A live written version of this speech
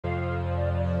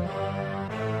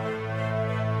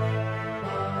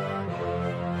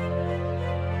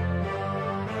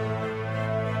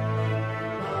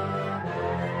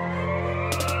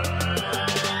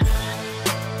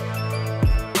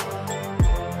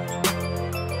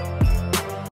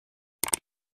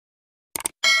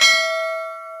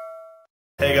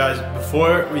Hey guys,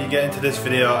 before we get into this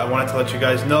video, I wanted to let you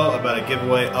guys know about a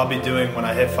giveaway I'll be doing when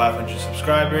I hit 500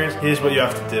 subscribers. Here's what you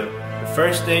have to do. The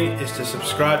first thing is to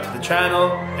subscribe to the channel,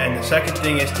 and the second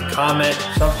thing is to comment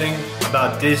something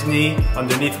about Disney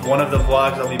underneath one of the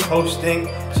vlogs I'll be posting,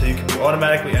 so you can be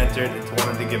automatically entered into one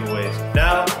of the giveaways.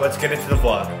 Now, let's get into the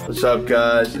vlog. What's up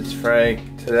guys, it's Frank.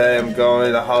 Today I'm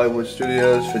going to Hollywood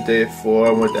Studios for day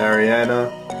 4 with Ariana.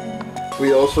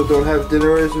 We also don't have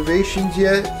dinner reservations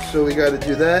yet, so we gotta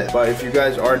do that. But if you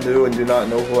guys are new and do not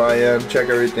know who I am, check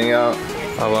everything out.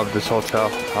 I love this hotel.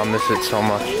 I'll miss it so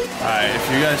much. Alright,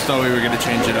 if you guys thought we were gonna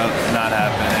change it up, not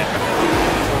happening.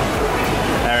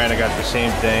 Ariana got the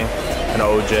same thing, and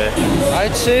OJ.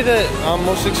 I'd say that I'm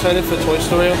most excited for Toy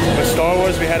Story. For Star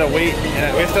Wars, we had to wait,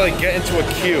 and we have to like get into a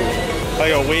queue,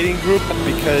 like a waiting group,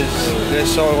 because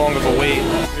there's so long of a wait.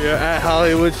 We're at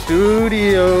Hollywood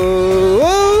Studios.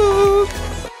 Whoa!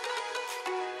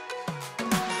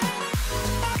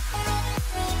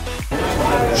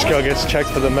 This girl gets checked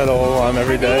for the metal alarm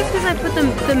every day. It's because I put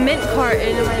the mint cart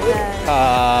into my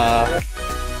bag.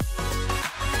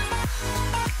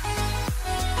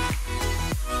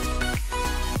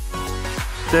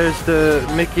 There's the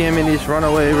Mickey and Minnie's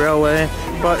Runaway Railway,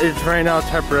 but it's right now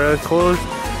temporarily closed.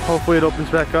 Hopefully it opens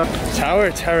back up. Tower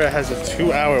of Terror has a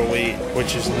 2-hour wait,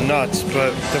 which is nuts,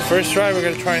 but the first ride we're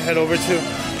gonna try and head over to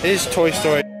is Toy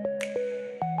Story.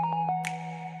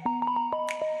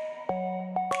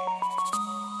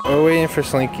 We're waiting for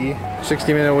Slinky.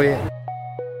 60-minute wait.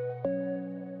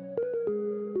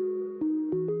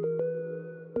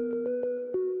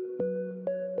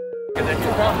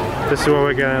 This is what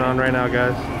we're getting on right now,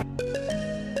 guys.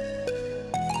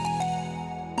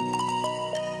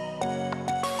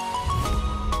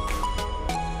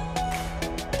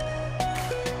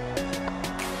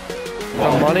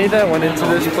 The money that went into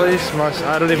this place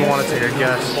I don't even want to take a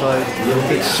guess. Like,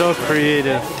 it's so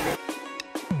creative.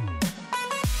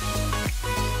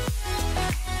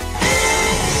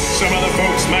 Some other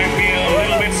folks might be a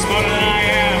little bit smarter than I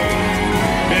am.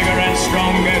 Bigger and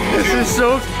stronger. This is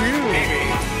so cute. Maybe.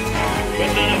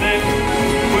 But none of them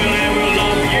will ever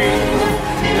love you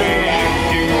the way I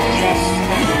do, just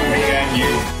like at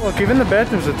you. Look, even the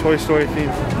bathroom's a Toy Story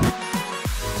theme.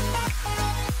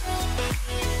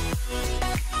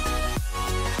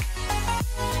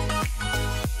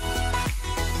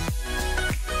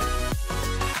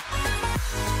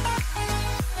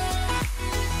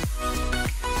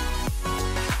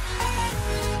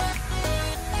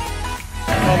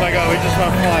 Oh my god, we just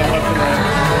went flying left and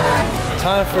right.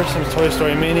 Time for some Toy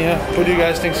Story Mania. Who do you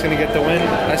guys think is going to get the win?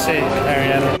 I say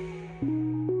Ariana.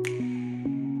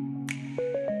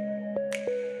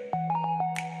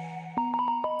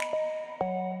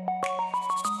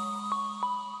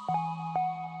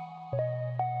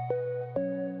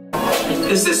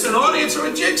 Is this an audience or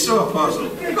a jigsaw puzzle?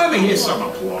 Let me hear some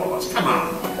applause. Come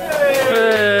on.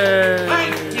 Hey.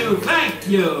 Thank you, thank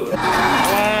you.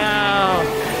 Wow.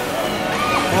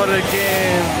 What a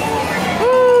game.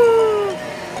 Woo.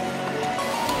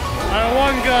 I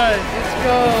won, guys. Let's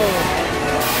go.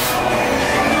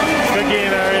 Good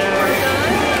game, Ariana.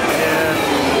 Yeah.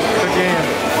 Good game.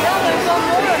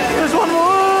 There's one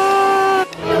more.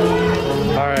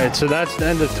 Alright, so that's the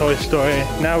end of Toy Story.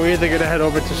 Now we're either gonna head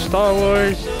over to Star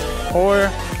Wars,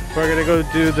 or we're gonna go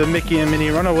do the Mickey and Minnie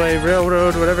Runaway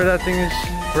Railroad, whatever that thing is.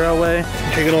 Railway.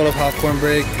 Take a little popcorn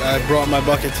break. I brought my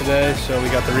bucket today, so we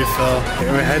got the refill.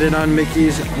 We're headed on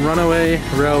Mickey's Runaway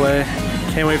Railway.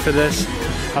 Can't wait for this.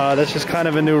 That's just kind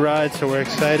of a new ride, so we're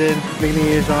excited. Mickey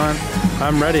is on.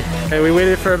 I'm ready. Hey, we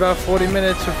waited for about 40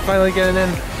 minutes. We're finally getting in.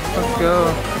 Let's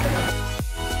go.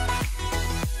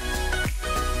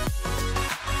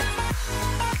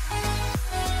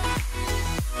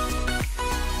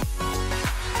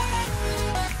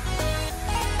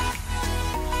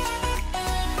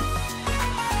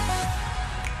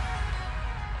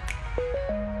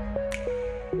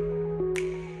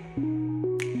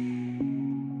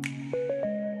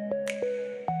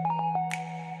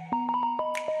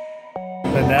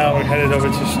 And now we're headed over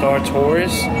to Star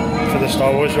Tours for the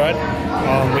Star Wars ride.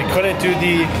 We couldn't do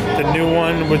the new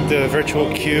one with the virtual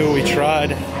queue. We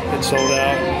tried, it sold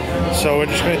out. So we're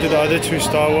just going to do the other 2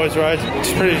 Star Wars rides.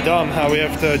 It's pretty dumb how we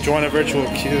have to join a virtual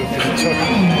queue.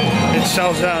 It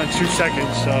sells out in 2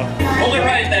 seconds, so. Hold it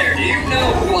right there. Do you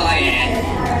know who I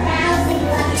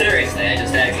am? Seriously, I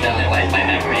just accidentally wiped my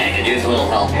memory. I could use a little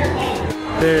help here.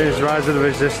 There's Rise of the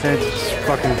Resistance. It's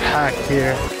fucking packed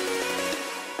here.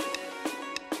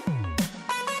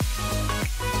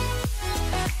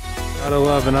 Gotta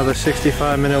love another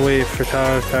 65-minute wait for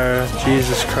Tower of Terror.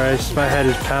 Jesus Christ, my head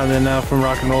is pounding now from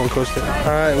Rock and Roller Coaster.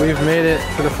 Alright, we've made it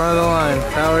to the front of the line.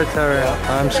 Tower of Terror.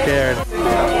 I'm scared.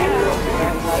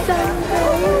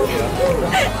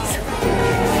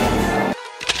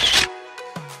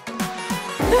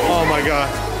 Oh my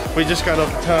god, we just got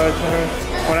off the Tower of Terror.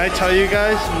 When I tell you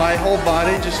guys, my whole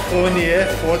body just flew in the air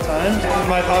 4 times.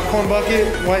 My popcorn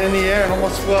bucket went in the air and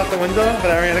almost flew out the window,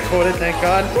 but Ariana caught it, thank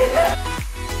God.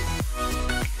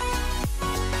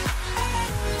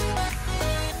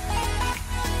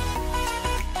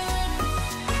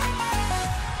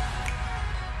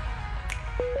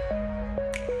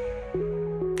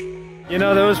 You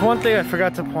know, there was one thing I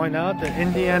forgot to point out, that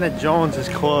Indiana Jones is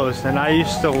closed, and I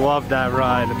used to love that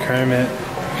ride. Kermit.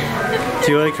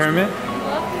 Do you like Kermit? I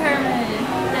love Kermit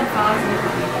and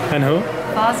Fozzie. And who?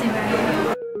 Fozzie,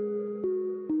 man.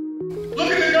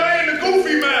 Look at the guy in the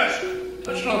goofy mask.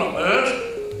 That's not a mask.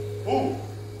 Oh,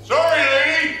 sorry,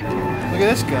 lady. Look at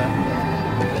this guy.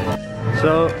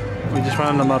 So, we just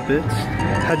rounded them up bits.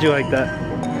 How'd you like that?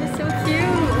 It's so cute.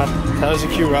 That was a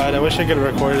cute ride. I wish I could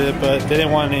have recorded it, but they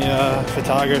didn't want any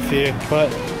photography.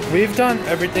 But we've done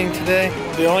everything today.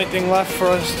 The only thing left for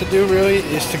us to do really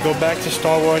is to go back to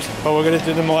Star Wars. But we're gonna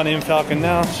do the Millennium Falcon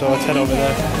now, so let's head over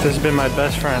there. This has been my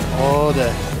best friend all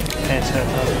day. Can't say it.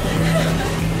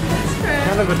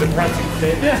 Kind of a depressing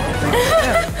state. Yeah.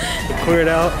 We cleared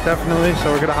out, definitely,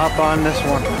 so we're gonna hop on this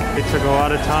one. It took a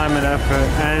lot of time and effort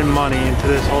and money into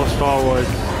this whole Star Wars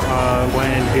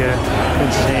land here.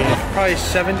 Insane. Probably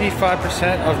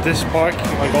 75% of this park,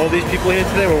 like all these people here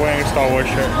today, were wearing a Star Wars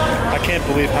shirt. I can't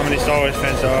believe how many Star Wars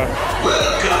fans there are.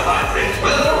 Welcome, my friends.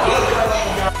 Welcome.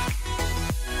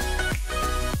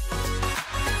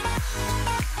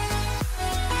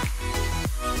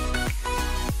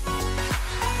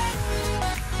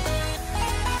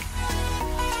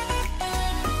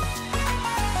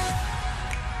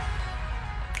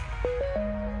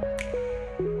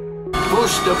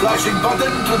 Push the flashing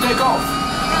button to take off.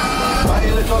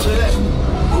 Pilot on the left.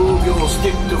 Move your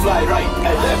stick to fly right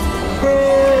and left.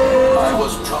 I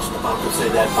was just about to say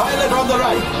that. Pilot on the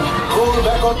right. Pull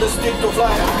back on the stick to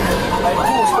fly up. And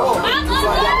push forward to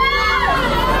fly up.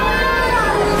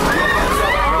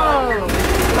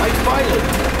 Right pilot.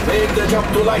 Make the jump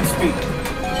to light speed.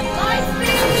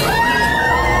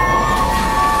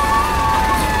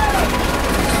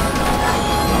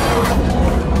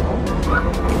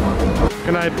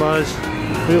 Good night, Buzz.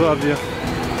 We love you.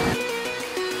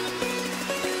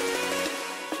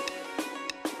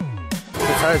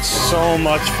 We've had so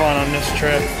much fun on this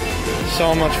trip.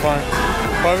 So much fun.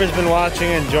 Whoever's been watching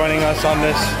and joining us on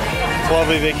this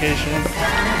lovely vacation,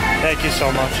 thank you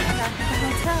so much.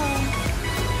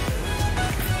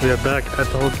 We are back at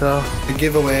the hotel. The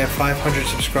giveaway of 500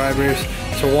 subscribers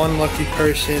to one lucky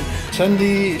person. Send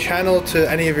the channel to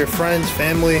any of your friends,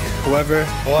 family, whoever.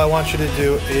 All I want you to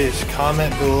do is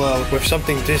comment below with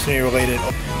something Disney related,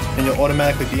 and you'll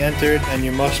automatically be entered, and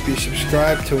you must be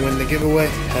subscribed to win the giveaway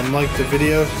and like the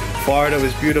video. Florida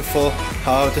was beautiful.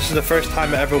 This is the first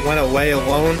time I ever went away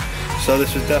alone, so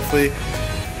this was definitely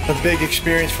a big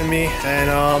experience for me, and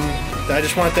I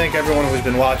just want to thank everyone who's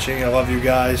been watching. I love you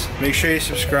guys. Make sure you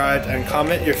subscribe and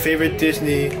comment your favorite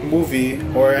Disney movie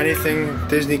or anything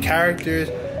Disney characters,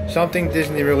 something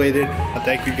Disney related.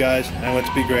 Thank you guys, and let's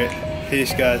be great.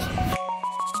 Peace, guys.